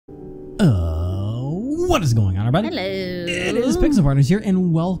What is going on, everybody? Hello. It is Pixel Partners here,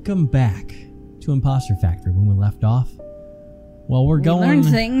 and welcome back to Impostor Factory. When we left off, well, we're learned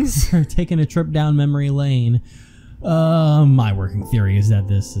things. We're taking a trip down memory lane. My working theory is that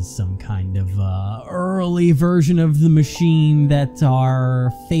this is some kind of early version of the machine that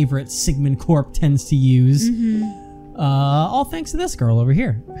our favorite Sigmund Corp tends to use. All thanks to this girl over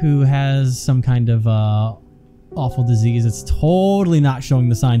here, who has some kind of awful disease. It's totally not showing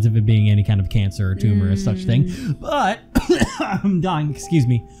the signs of it being any kind of cancer or tumor or such thing. But I'm dying. Excuse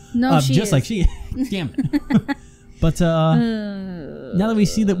me. No, she just is. like she. Damn it. But now that we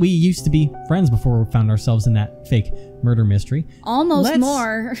see that we used to be friends before we found ourselves in that fake murder mystery, almost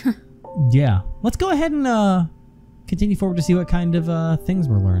more. Yeah, let's go ahead and continue forward to see what kind of things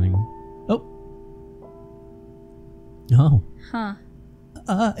we're learning. Oh. Huh.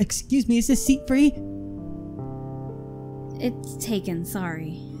 Excuse me, is this seat free? It's taken,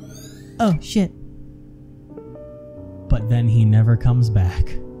 sorry. Oh, shit. But then he never comes back.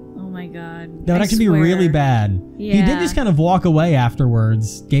 Oh my god. That would actually be really bad. Yeah. He did just kind of walk away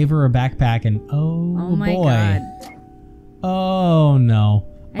afterwards, gave her a backpack, and oh my boy. god. Oh no.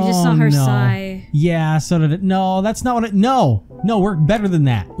 I just saw her sigh. Yeah, so did it. No, that's not what it. No, we're better than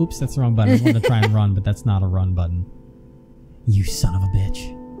that. Oops, that's the wrong button. I wanted to try and run, but that's not a run button. You son of a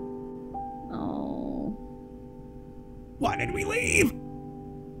bitch. Oh. Why did we leave?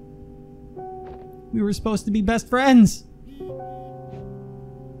 We were supposed to be best friends.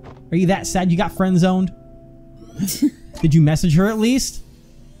 Are you that sad you got friend zoned? Did you message her at least?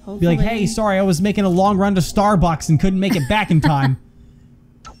 Hopefully. Be like, hey, sorry, I was making a long run to Starbucks and couldn't make it back in time.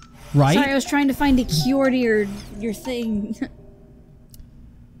 Right? Sorry, I was trying to find a cure to your thing.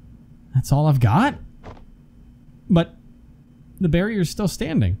 That's all I've got? But the barrier's still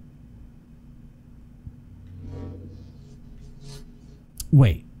standing.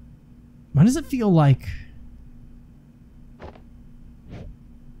 Wait. Why does it feel like...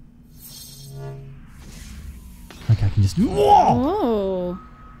 I can just... Whoa! Oh.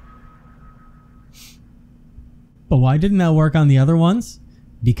 But why didn't that work on the other ones?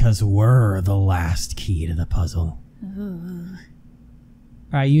 Because we're the last key to the puzzle.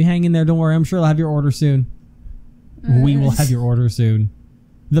 Alright, you hang in there. Don't worry. I'm sure I'll have your order soon. We will have your order soon.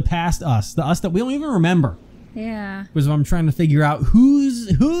 The past us. The us that we don't even remember. Yeah. Was what I'm trying to figure out. Who's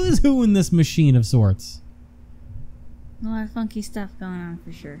who in this machine of sorts? A lot of funky stuff going on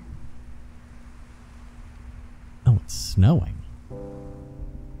for sure. Oh, it's snowing.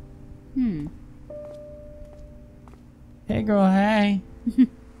 Hey, girl, hey. This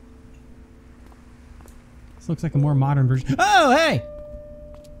looks like a more modern version. Oh, hey!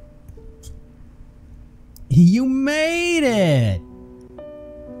 You made it!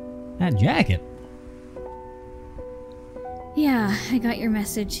 That jacket. Yeah, I got your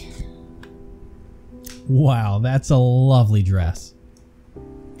message. Wow, that's a lovely dress.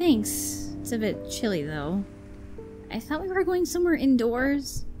 Thanks. It's a bit chilly, though. I thought we were going somewhere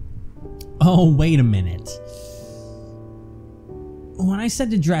indoors. Oh, wait a minute. When I said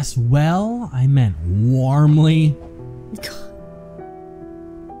to dress well, I meant warmly.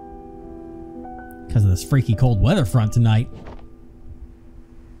 Because of this freaky cold weather front tonight.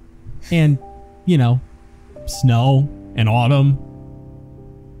 And, you know, snow and autumn.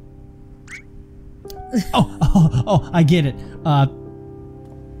 Oh, I get it. God.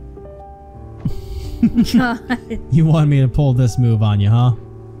 You want me to pull this move on you, huh?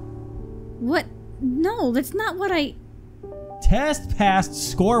 What? No, that's not what I... Test passed,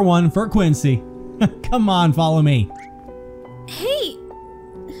 score 1 for Quincey. Come on, follow me. Hey!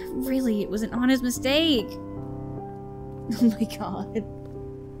 Really, it was an honest mistake. Oh my god.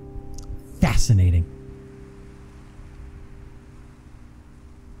 Fascinating.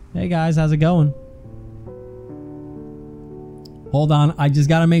 Hey guys, how's it going? Hold on, I just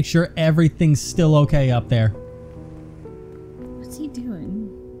gotta make sure everything's still okay up there. What's he doing?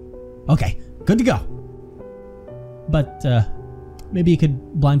 Okay, good to go. But, maybe you could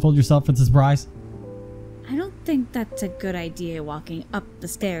blindfold yourself for the surprise? I don't think that's a good idea walking up the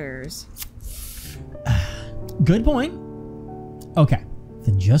stairs. Good point. Okay,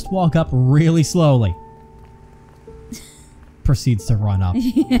 then just walk up really slowly. Proceeds to run up.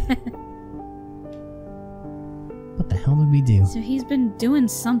 What the hell did we do? So he's been doing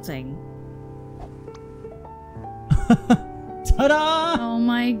something. Ta-da! Oh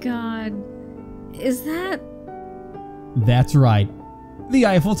my god. Is that... That's right. The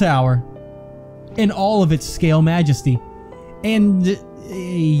Eiffel Tower. In all of its scale majesty. And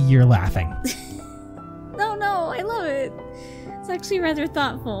you're laughing. No, I love it. It's actually rather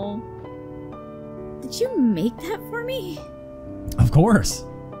thoughtful. Did you make that for me? Of course.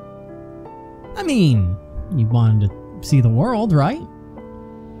 I mean, you wanted to see the world, right?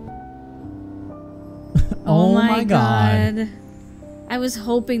 Oh my god. I was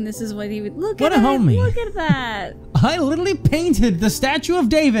hoping this is what he would look at. What a homie. Look at that. I literally painted the statue of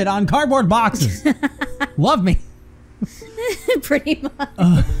David on cardboard boxes. Love me. Pretty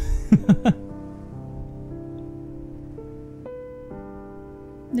much.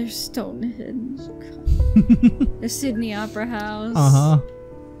 There's Stonehenge. There's Sydney Opera House.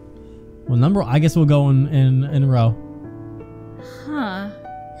 Well, I guess we'll go in a row. Huh.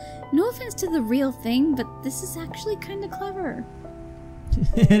 No offense to the real thing, but this is actually kind of clever.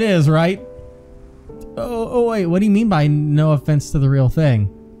 It is, right? Oh, wait. What do you mean by no offense to the real thing?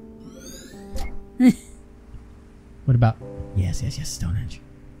 What about... Yes, Stonehenge.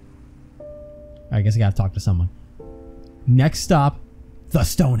 I guess I gotta talk to someone. Next stop, the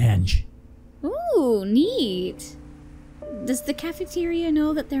Stonehenge. Ooh, neat. Does the cafeteria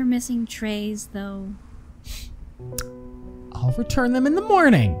know that they're missing trays, though? I'll return them in the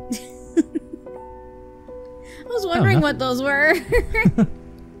morning. I was wondering what those were.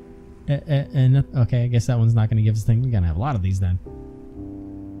 Okay, I guess that one's not going to give us a thing. We're going to have a lot of these then.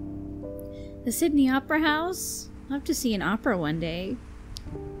 The Sydney Opera House? I'll have to see an opera one day.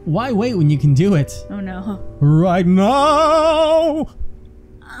 Why wait when you can do it? Oh no. Right now!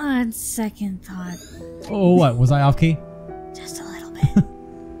 On second thought. Oh, what? Was I off key? Just a little bit.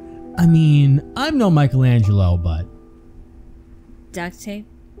 I mean, I'm no Michelangelo, but... Duct tape?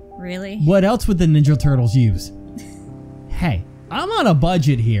 Really? What else would the Ninja Turtles use? Hey, I'm on a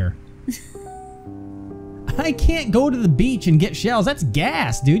budget here. I can't go to the beach and get shells. That's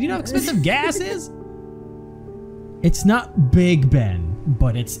gas, dude. You know how expensive gas is? It's not Big Ben,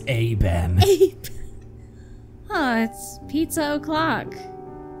 but it's A Ben. Oh, it's pizza o'clock.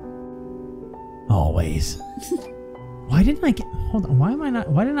 Always. Why didn't I get... Hold on.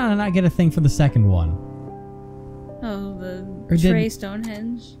 Why did I not get a thing for the second one? Oh, the tray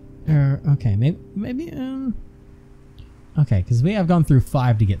Stonehenge. Okay, maybe okay, because we have gone through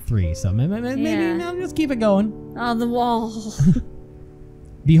 5 to get 3, so maybe I'll just keep it going. Oh, the wall.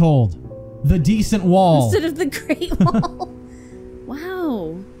 Behold, the decent wall. Instead of the Great Wall.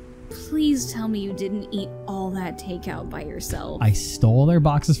 Wow. Please tell me you didn't eat all that takeout by yourself. I stole their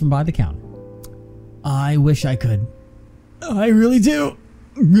boxes from by the counter. I wish I could. I really do.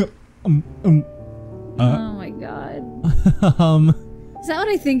 Oh my god. Is that what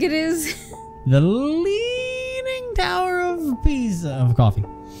I think it is? The Leaning Tower of coffee.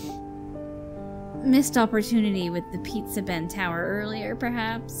 Missed opportunity with the Pizza Ben Tower earlier,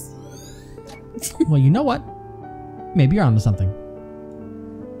 perhaps. Well, you know what? Maybe you're onto something.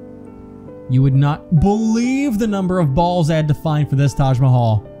 You would not believe the number of balls I had to find for this Taj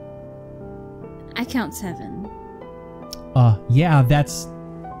Mahal. I count 7. Yeah, that's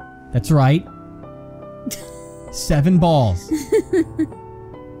right. 7 balls.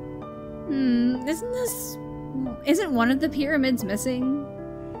 Isn't one of the pyramids missing?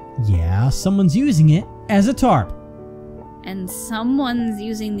 Yeah, someone's using it as a tarp. And someone's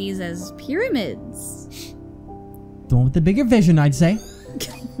using these as pyramids. The one with the bigger vision, I'd say.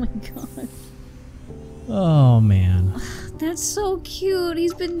 Oh my god. Oh, man. That's so cute.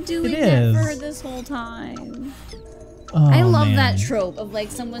 He's been doing that for her this whole time. Oh, I love man. that trope of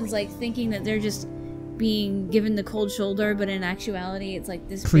like someone's like thinking that they're just being given the cold shoulder, but in actuality it's like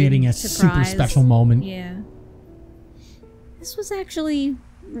this creating big a surprise. super special moment. Yeah. This was actually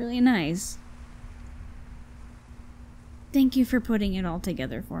really nice. Thank you for putting it all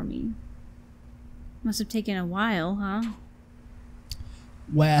together for me. Must have taken a while, huh?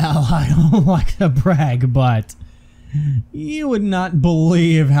 Well, I don't like to brag, but you would not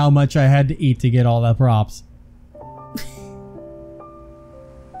believe how much I had to eat to get all the props.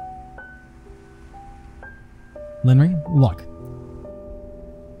 Lynri, look.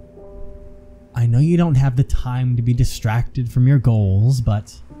 I know you don't have the time to be distracted from your goals,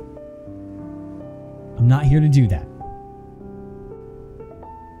 but I'm not here to do that.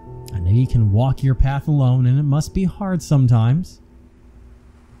 I know you can walk your path alone, and it must be hard sometimes.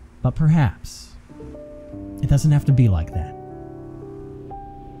 But perhaps it doesn't have to be like that.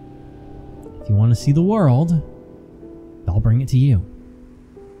 If you want to see the world, I'll bring it to you.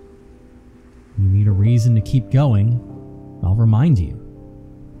 You need a reason to keep going, I'll remind you.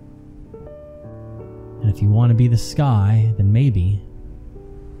 And if you want to be the sky, then maybe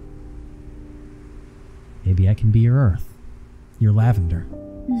I can be your earth, your lavender.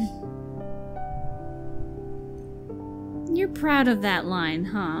 You're proud of that line,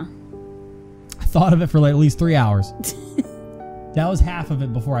 huh? I thought of it for like at least 3 hours. That was half of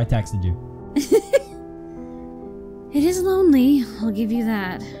it before I texted you. It is lonely, I'll give you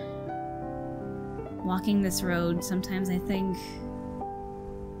that. Walking this road, sometimes I think,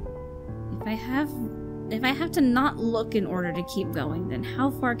 if I have to not look in order to keep going, then how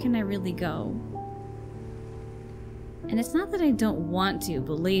far can I really go? And it's not that I don't want to,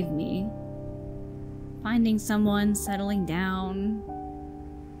 believe me. Finding someone, settling down,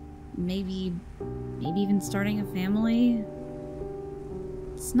 maybe even starting a family.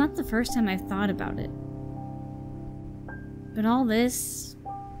 It's not the first time I've thought about it. But all this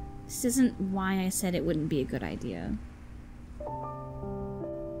isn't why I said it wouldn't be a good idea.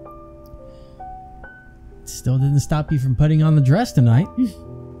 Still didn't stop you from putting on the dress tonight.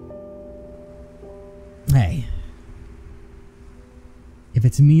 Hey. If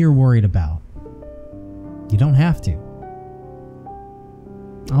it's me you're worried about, you don't have to.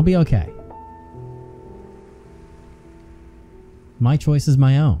 I'll be okay. My choice is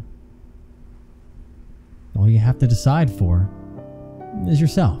my own. All you have to decide for is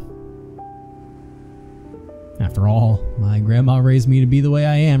yourself. After all, my grandma raised me to be the way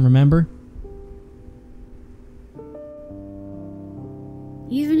I am, remember?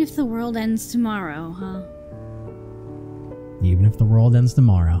 Even if the world ends tomorrow, huh? Even if the world ends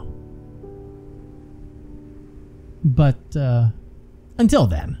tomorrow. But, until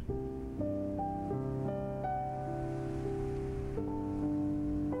then.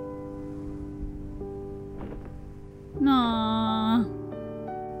 Aww.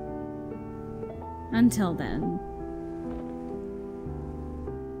 Until then.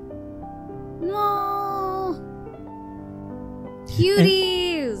 No.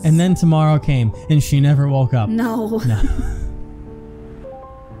 Cuties. And then tomorrow came, and she never woke up. No. No.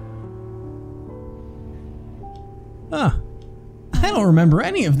 Huh. I don't remember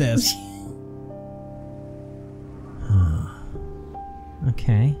any of this.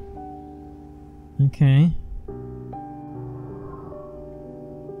 Okay. Okay.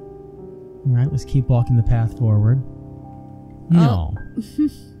 Alright, let's keep walking the path forward. No.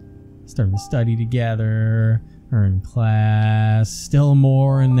 Starting to study together. Or in class. Still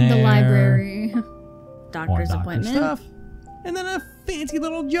more in there. The library. Doctor's More appointment. stuff. And then a fancy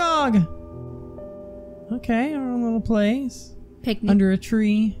little jog. Okay, our own little place. Picnic. Under a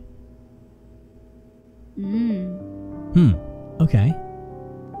tree. Okay.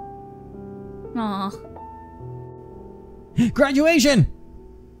 Aw. Graduation!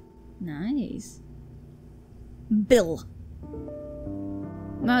 Nice. Bill.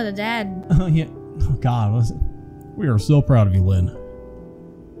 Oh, the dad. Oh, yeah. Oh, God. We are so proud of you, Lynn.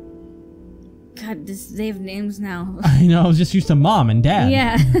 God, they have names now. I know, I was just used to Mom and Dad.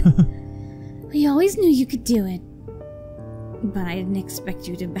 Yeah. We always knew you could do it. But I didn't expect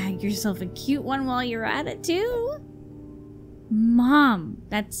you to bag yourself a cute one while you're at it, too. Mom,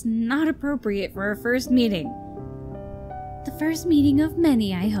 that's not appropriate for our first meeting. The first meeting of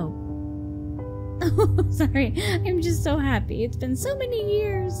many, I hope. Oh, sorry. I'm just so happy. It's been so many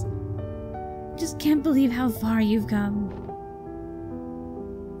years. Just can't believe how far you've come.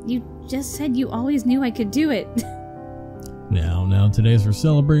 You just said you always knew I could do it. Now, today's for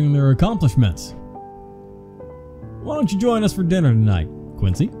celebrating their accomplishments. Why don't you join us for dinner tonight,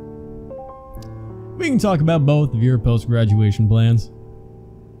 Quincy? We can talk about both of your post-graduation plans.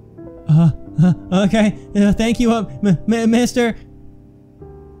 Okay. Thank you, mister.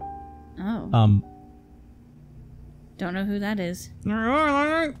 Oh. Don't know who that is.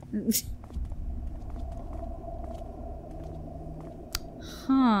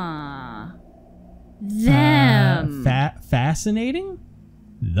 Huh. Them. Fascinating?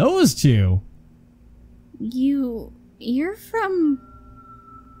 Those two? You're from...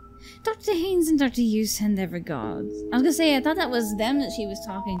 Dr. Haynes and Dr. Hughes send their regards. I was gonna say, I thought that was them that she was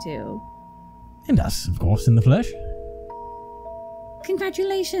talking to. And us, of course, in the flesh.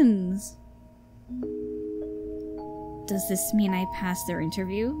 Congratulations. Does this mean I passed their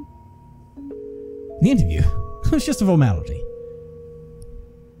interview? The interview? It's just a formality.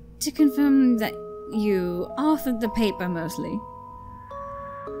 To confirm that you authored the paper, mostly.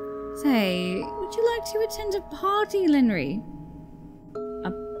 Say, would you like to attend a party, Lynri?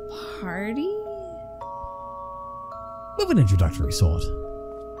 A party? Of an introductory sort.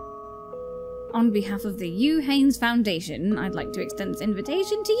 On behalf of the U. Haynes Foundation, I'd like to extend this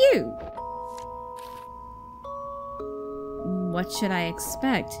invitation to you. What should I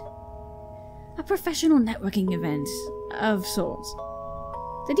expect? A professional networking event of sorts.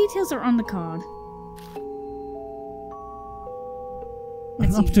 The details are on the card.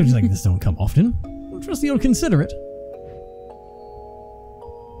 Opportunities like this don't come often. I trust you'll consider it.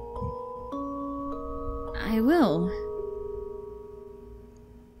 I will.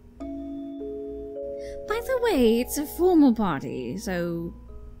 By the way, it's a formal party, so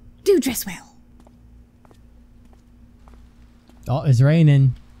do dress well. Oh, it's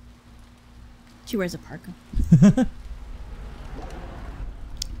raining. She wears a parka.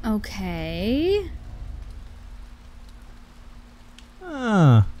 Okay.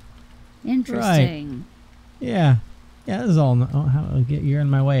 Ah. Interesting. Right. Yeah. Yeah, this is all. Oh, you're in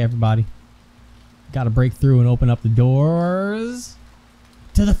my way, everybody. Got to break through and open up the doors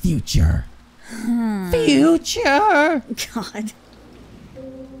to the future. Future. God.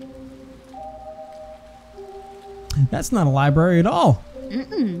 That's not a library at all.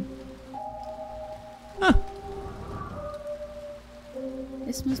 Mm-mm. Huh.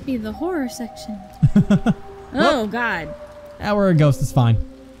 This must be the horror section. Oh, God. We're a ghost. It's fine.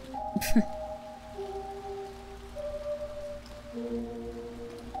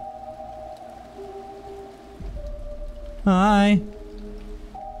 Hi.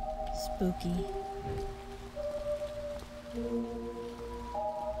 Spooky.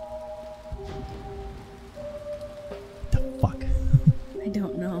 The fuck? I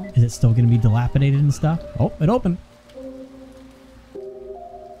don't know. Is it still going to be dilapidated and stuff? Oh, it opened.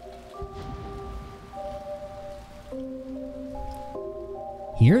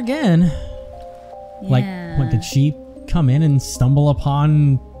 Here again. Yeah. Like, what, did she come in and stumble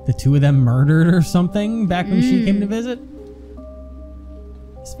upon the two of them murdered or something back when she came to visit?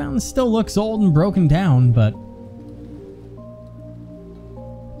 This fountain still looks old and broken down, but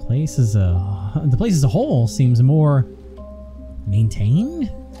the place as a whole seems more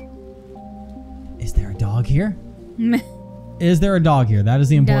maintained. Is there a dog here? Is there a dog here? That is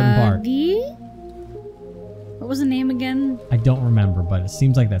the important Doggy? What was the name again? part. I don't remember, but it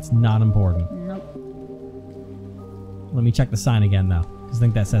seems like that's not important. Nope. Let me check the sign again, though, because I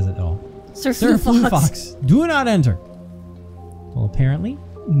think that says it all. Sir Sir Flue Flue Fox. Fox, do not enter. Well, apparently,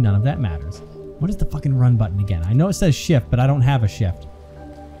 none of that matters. What is the fucking run button again? I know it says shift, but I don't have a shift.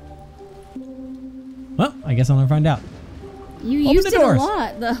 Well, I guess I'll never find out. You Open used the it doors. a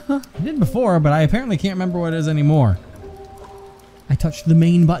lot, though. I did before, but I apparently can't remember what it is anymore. I touched the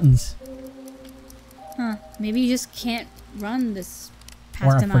main buttons. Huh. Maybe you just can't run this past Or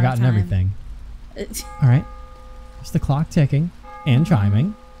I've amount of forgotten time. everything. Alright. There's the clock ticking and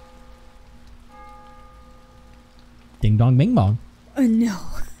chiming. Ding dong bing bong. Oh, no.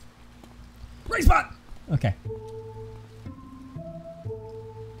 Right spot! Okay.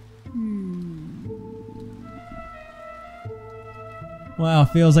 Wow,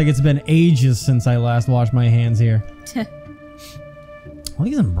 feels like it's been ages since I last washed my hands here. All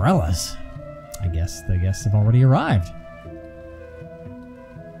these umbrellas. I guess the guests have already arrived.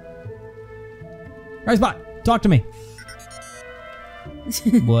 Right spot! Talk to me.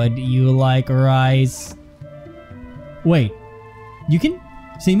 Would you like rice? Wait. You can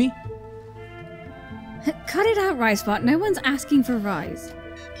see me? Cut it out, Ricepot. No one's asking for rice.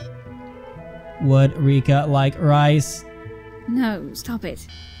 Would Rika like rice? No, stop it.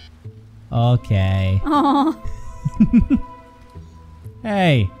 Okay. Aw.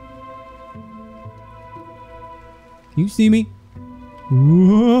 Hey. Can you see me?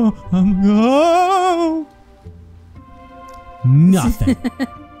 Ooh, Nothing.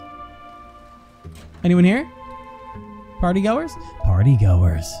 Anyone here? Party goers? Party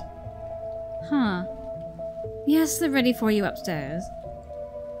goers. Huh. Yes, they're ready for you upstairs.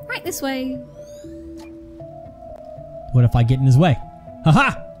 Right this way. What if I get in his way?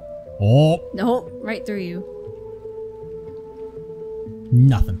 Haha! Oh, Oh, right through you.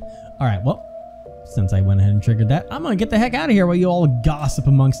 nothing. Alright, well, since I went ahead and triggered that, I'm gonna get the heck out of here while you all gossip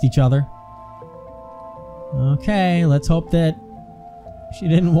amongst each other. Okay, let's hope that she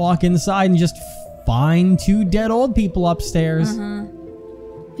didn't walk inside and just find two dead old people upstairs. You know,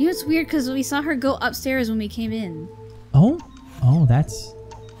 it's weird because we saw her go upstairs when we came in. Oh, that's...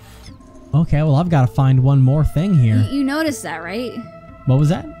 Okay, well, I've got to find one more thing here. You noticed that, right? What was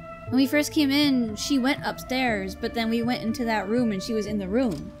that? When we first came in, she went upstairs, but then we went into that room and she was in the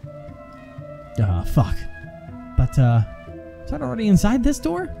room. Fuck. But, is that already inside this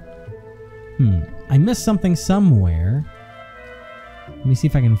door? I missed something somewhere. Let me see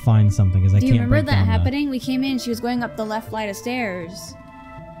if I can find something, because I Do can't you remember break that down happening? We came in, she was going up the left flight of stairs.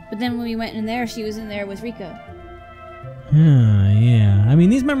 But then when we went in there, she was in there with Rika. Yeah. I mean,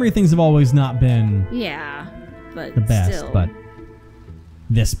 these memory things have always not been Yeah, but the best, still. but...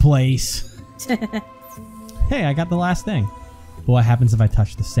 This place. Hey, I got the last thing. But what happens if I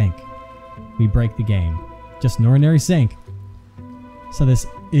touch the sink? We break the game. Just an ordinary sink. So this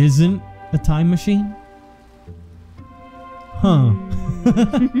isn't a time machine? Huh.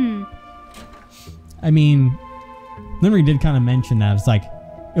 I mean, Lynri did kind of mention that. It's like,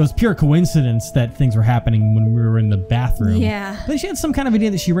 it was pure coincidence that things were happening when we were in the bathroom. Yeah. But she had some kind of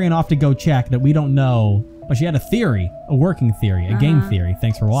idea that she ran off to go check that we don't know. But she had a theory, a working theory, a game theory.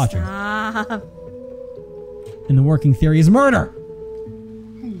 Thanks for watching. Stop. And the working theory is murder.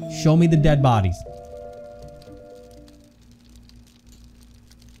 Show me the dead bodies.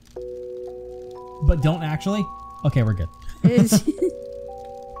 But don't actually? Okay, we're good.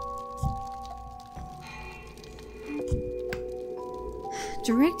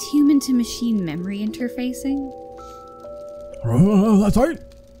 Direct human to machine memory interfacing? Oh, that's right.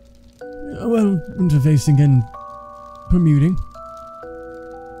 Well, interfacing and permuting.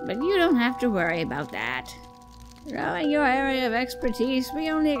 But you don't have to worry about that. Knowing your area of expertise, we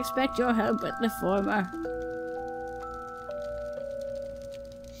only expect your help with the former.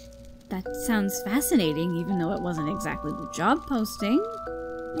 That sounds fascinating, even though it wasn't exactly the job posting.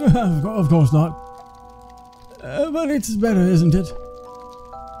 Of course not. But it's better, isn't it?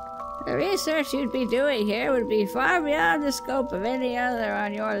 The research you'd be doing here would be far beyond the scope of any other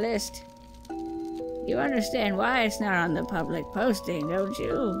on your list. You understand why it's not on the public posting, don't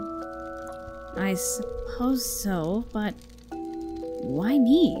you? I suppose so, but why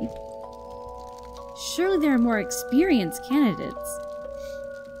me? Surely there are more experienced candidates.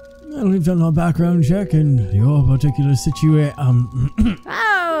 Well, we've done our background check and your particular situation.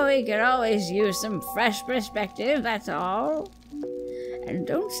 Oh, we could always use some fresh perspective, that's all. And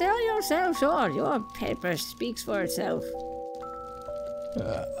don't sell yourself short. Your paper speaks for itself.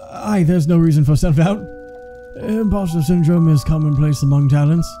 Aye, there's no reason for self-doubt. Impostor syndrome is commonplace among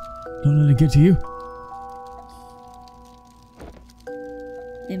talents. Don't let it get to you.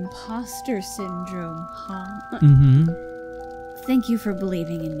 Impostor syndrome, huh? Mm-hmm. Thank you for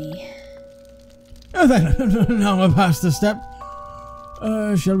believing in me. Now we're past the step.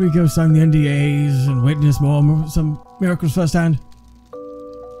 Shall we go sign the NDAs and witness some miracles firsthand?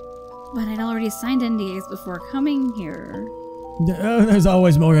 But I'd already signed NDAs before coming here. There's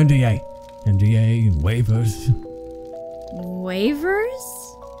always more NDA. NDA and waivers. Waivers?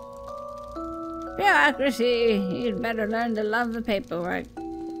 Bureaucracy. You'd better learn to love the paperwork.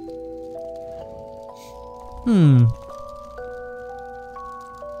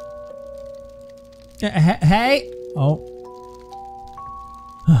 Hey! Oh.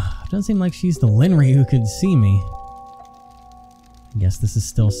 Doesn't seem like she's the Lynri who could see me. I guess this is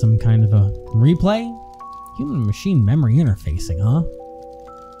still some kind of a replay? Human-machine memory interfacing, huh?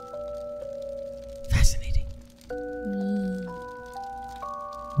 Fascinating. I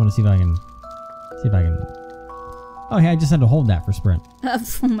want to see if I can... Oh, yeah, I just had to hold that for sprint.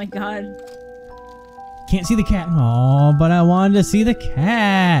 Oh my god. Can't see the cat. Oh, but I wanted to see the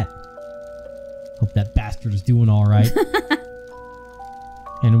cat. Hope that bastard is doing all right.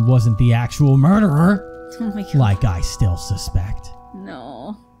 And wasn't the actual murderer. Oh my god. Like I still suspect.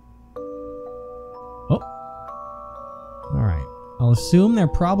 No. Oh. Alright. I'll assume they're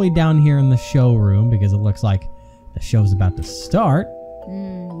probably down here in the showroom because it looks like the show's about to start.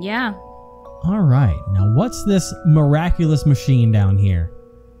 Yeah. Alright. Now what's this miraculous machine down here?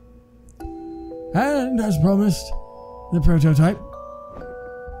 And as promised, the prototype.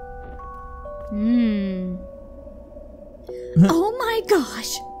 Oh my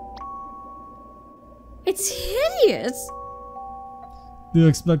gosh! It's hideous! Do you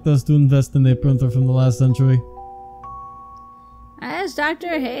expect us to invest in a printer from the last century? As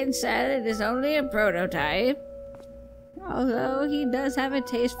Dr. Haynes said, it is only a prototype. Although he does have a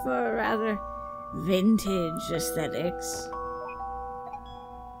taste for rather vintage aesthetics.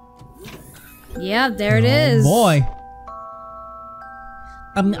 Yeah, there it is. Boy.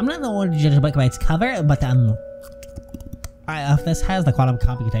 I'm not the one to judge a book by its cover, but if this has the quantum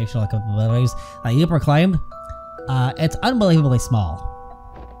computational capabilities that you proclaimed, it's unbelievably small.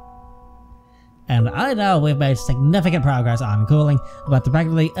 And I know we've made significant progress on cooling, but to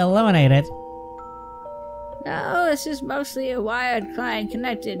practically eliminate it... No, this is mostly a wired client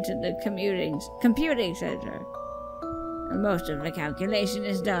connected to the computing center. Most of the calculation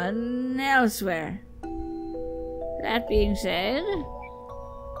is done elsewhere. That being said,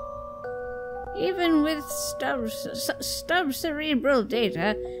 even with stub cerebral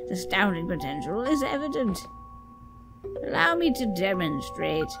data, the astounding potential is evident. Allow me to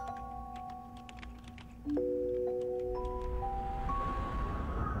demonstrate.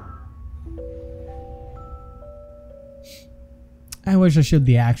 I wish I showed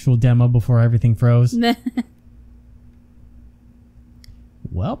the actual demo before everything froze.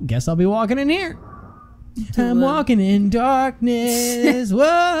 Well, guess I'll be walking in here. I'm walking in darkness.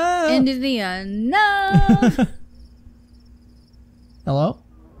 Whoa! Into the unknown. Hello?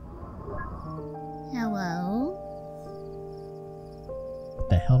 Hello?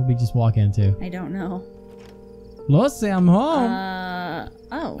 The hell did we just walk into? I don't know. Lucy, I'm home.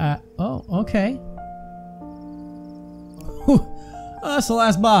 Oh. Okay. Whew. That's the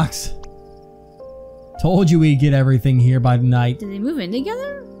last box. Told you we'd get everything here by tonight. Did they move in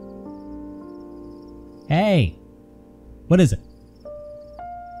together? Hey. What is it?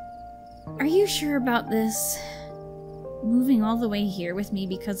 Are you sure about this? Moving all the way here with me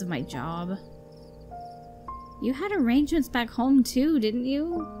because of my job? You had arrangements back home too, didn't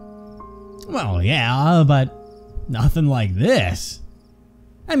you? Well, yeah, but nothing like this.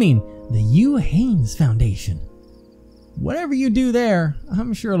 I mean, the Hugh Haynes Foundation. Whatever you do there,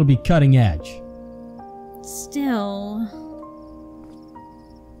 I'm sure it'll be cutting edge. Still...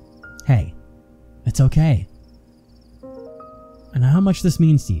 Hey, it's okay. I know how much this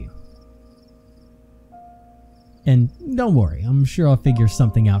means to you. And don't worry, I'm sure I'll figure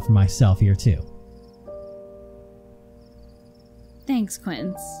something out for myself here too. Thanks,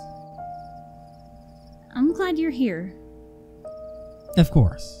 Quince. I'm glad you're here. Of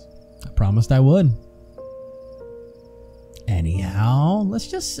course. I promised I would. Anyhow, let's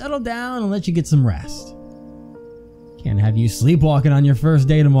just settle down and let you get some rest. Can't have you sleepwalking on your first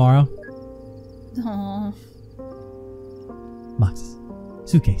day tomorrow. Aww. Boxes.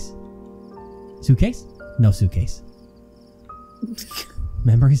 Suitcase. Suitcase? No suitcase.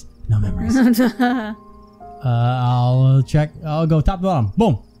 Memories? No memories. I'll check. I'll go top to bottom.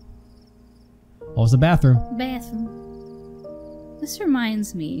 Boom. What was the bathroom? Bathroom. This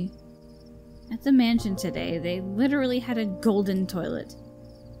reminds me. At the mansion today, they literally had a golden toilet.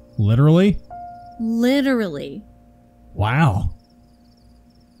 Literally? Literally. Wow.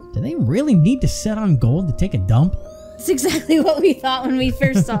 Do they really need to set on gold to take a dump? That's exactly what we thought when we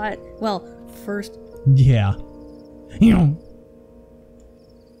first saw it. Well, first. Yeah. You know.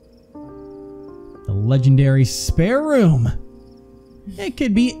 The legendary spare room. It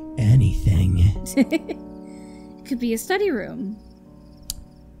could be anything. It could be a study room.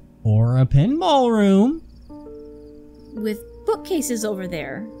 Or a pinball room. With bookcases over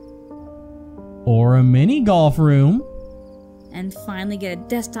there. Or a mini golf room. And finally get a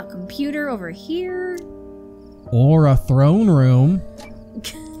desktop computer over here. Or a throne room.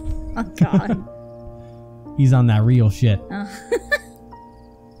 Oh god. He's on that real shit.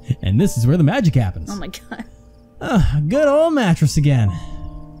 And this is where the magic happens. Oh my god. Good old mattress again.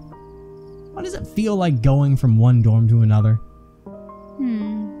 Why does it feel like going from one dorm to another?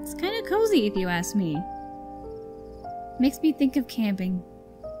 It's kind of cozy if you ask me. Makes me think of camping.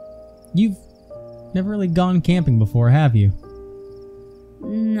 You've never really gone camping before, have you?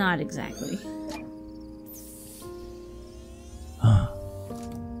 Not exactly.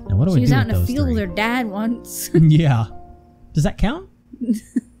 Now what do She we was do out with in a those field three? with her dad once. Yeah. Does that count?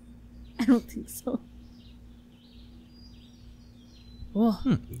 I don't think so. Whoa.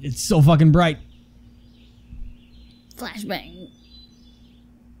 It's so fucking bright. Flashbang.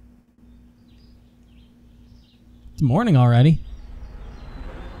 It's morning already.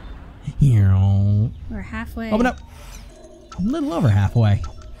 We're halfway. Open up. A little over halfway.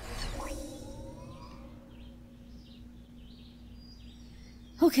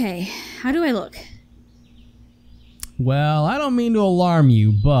 Okay, how do I look? Well, I don't mean to alarm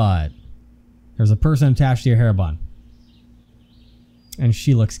you, but there's a person attached to your hair bun. And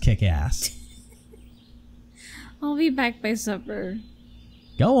she looks kick-ass. I'll be back by supper.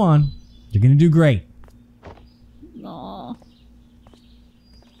 Go on. You're gonna do great. Aww.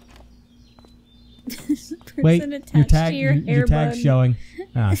 Wait, your to your hair tag's bun. showing.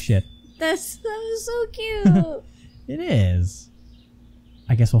 Ah, shit. That was so cute. It is.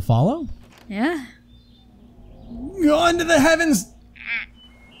 I guess we'll follow? Yeah. Go into the heavens!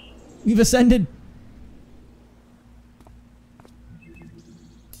 We've ascended.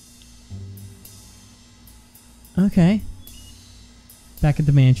 Okay. Back at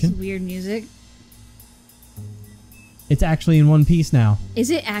the mansion. Weird music. It's actually in one piece now. Is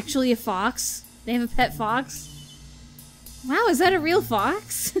it actually a fox? They have a pet fox? Wow, is that a real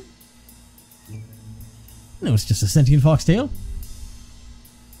fox? No, it's just a sentient foxtail.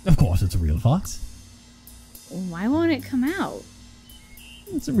 Of course it's a real fox. Why won't it come out?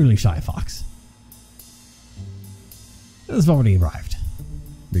 It's a really shy fox. It's already arrived.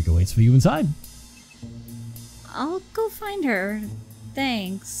 Rika waits for you inside. I'll go find her.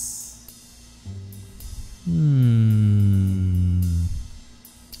 Thanks. I don't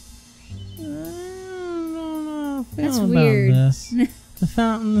know how I feel That's about weird. this. The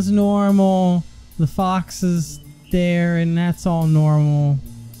fountain's normal. The fox is there, and that's all normal.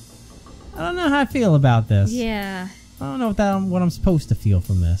 I don't know how I feel about this. Yeah. I don't know what I'm supposed to feel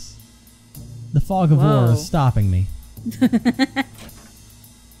from this. The fog of war Whoa. is stopping me.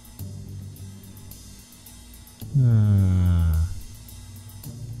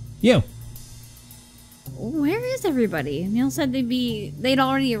 You. Where is everybody? Neil said they'd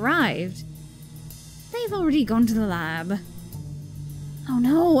already arrived. They've already gone to the lab. Oh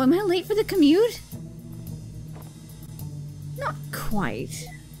no, am I late for the commute? Not quite.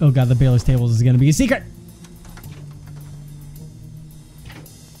 Oh god, the Baylor's tables is gonna be a secret.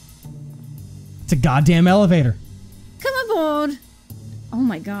 It's a goddamn elevator. Come aboard. Oh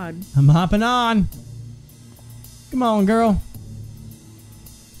my god. I'm hopping on. Come on, girl.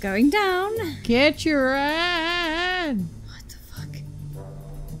 Going down. Get your ride. What the fuck?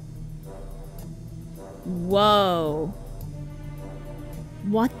 Whoa.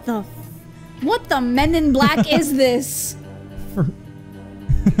 What the Men in Black is this?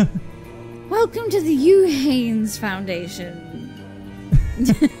 Welcome to the Hugh Haynes Foundation.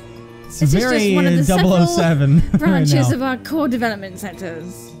 It's This is very just one of the 007 branches right now. of our core development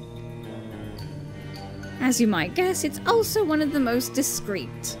centers. As you might guess, it's also one of the most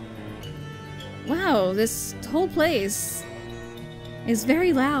discreet. Wow, this whole place is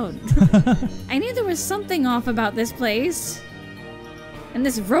very loud. I knew there was something off about this place. And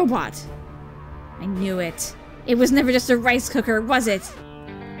this robot. I knew it. It was never just a rice cooker, was it?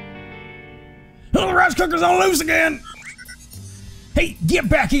 Oh, the rice cooker's on loose again! Hey, get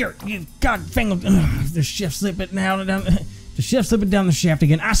back here! You godfangled... The shift slipping down... The shift slipping down the shaft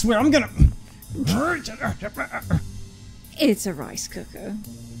again. I swear, I'm gonna... It's a rice cooker.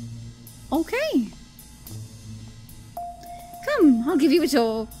 Okay. Come, I'll give you a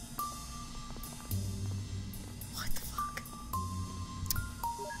tour. What the fuck?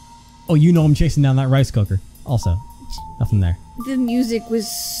 Oh, you know I'm chasing down that rice cooker. Also, nothing there. The music was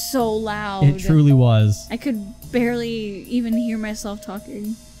so loud. It truly was. I could barely even hear myself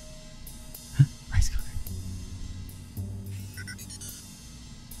talking. Rice cooker.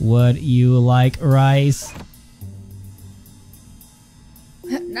 Would you like rice?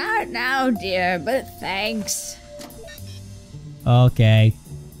 Not now, dear, but thanks. Okay.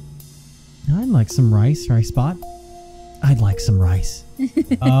 I'd like some rice, rice spot. I'd like some rice.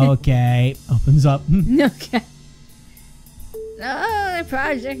 Okay. Opens up. Okay. No, the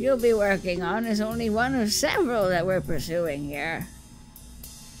project you'll be working on is only one of several that we're pursuing here.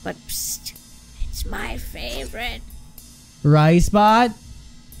 But psst, it's my favorite. Rice spot?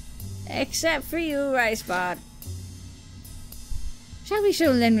 Except for you, Ricebot. Shall we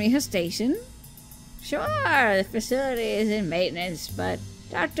show Lynri her station? Sure, the facility is in maintenance, but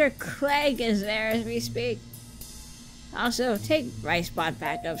Dr. Clegg is there as we speak. Also, take Ricebot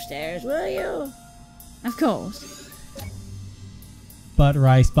back upstairs, will you? Of course. But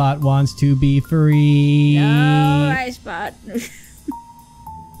rice spot wants to be free. No, Ricebot.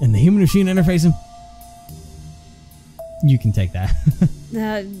 And the human machine interfacing. You can take that.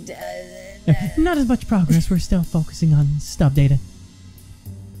 Not as much progress. We're still focusing on stub data.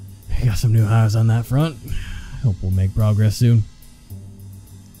 We got some new hires on that front. Hope we'll make progress soon.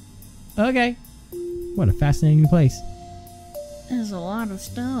 Okay. What a fascinating place. There's a lot of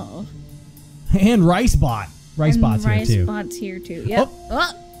stuff. And Ricebot. Ricebot's here too. Ricebot's here too. Yep.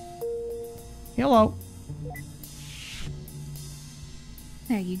 Oh. Hello.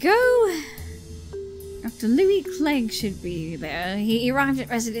 There you go. Dr. Louis Clegg should be there. He arrived at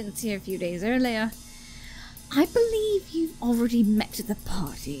residence here a few days earlier. I believe you've already met at the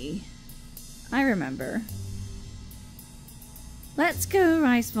party. I remember. Let's go,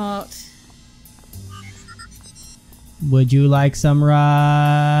 Ricebot. Would you like some rice?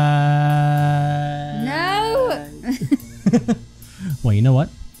 No! Well, you know what?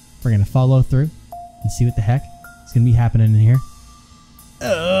 We're gonna follow through and see what the heck is gonna be happening in here.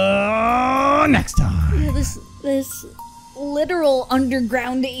 Next time. Yeah, this literal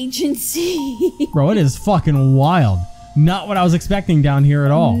underground agency. Bro, it is fucking wild. Not what I was expecting down here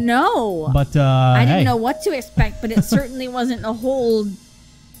at all. No. But I didn't hey. know what to expect, but it certainly wasn't a whole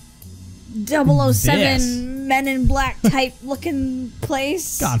 007 This. Men in Black type looking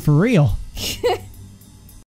place. God, for real.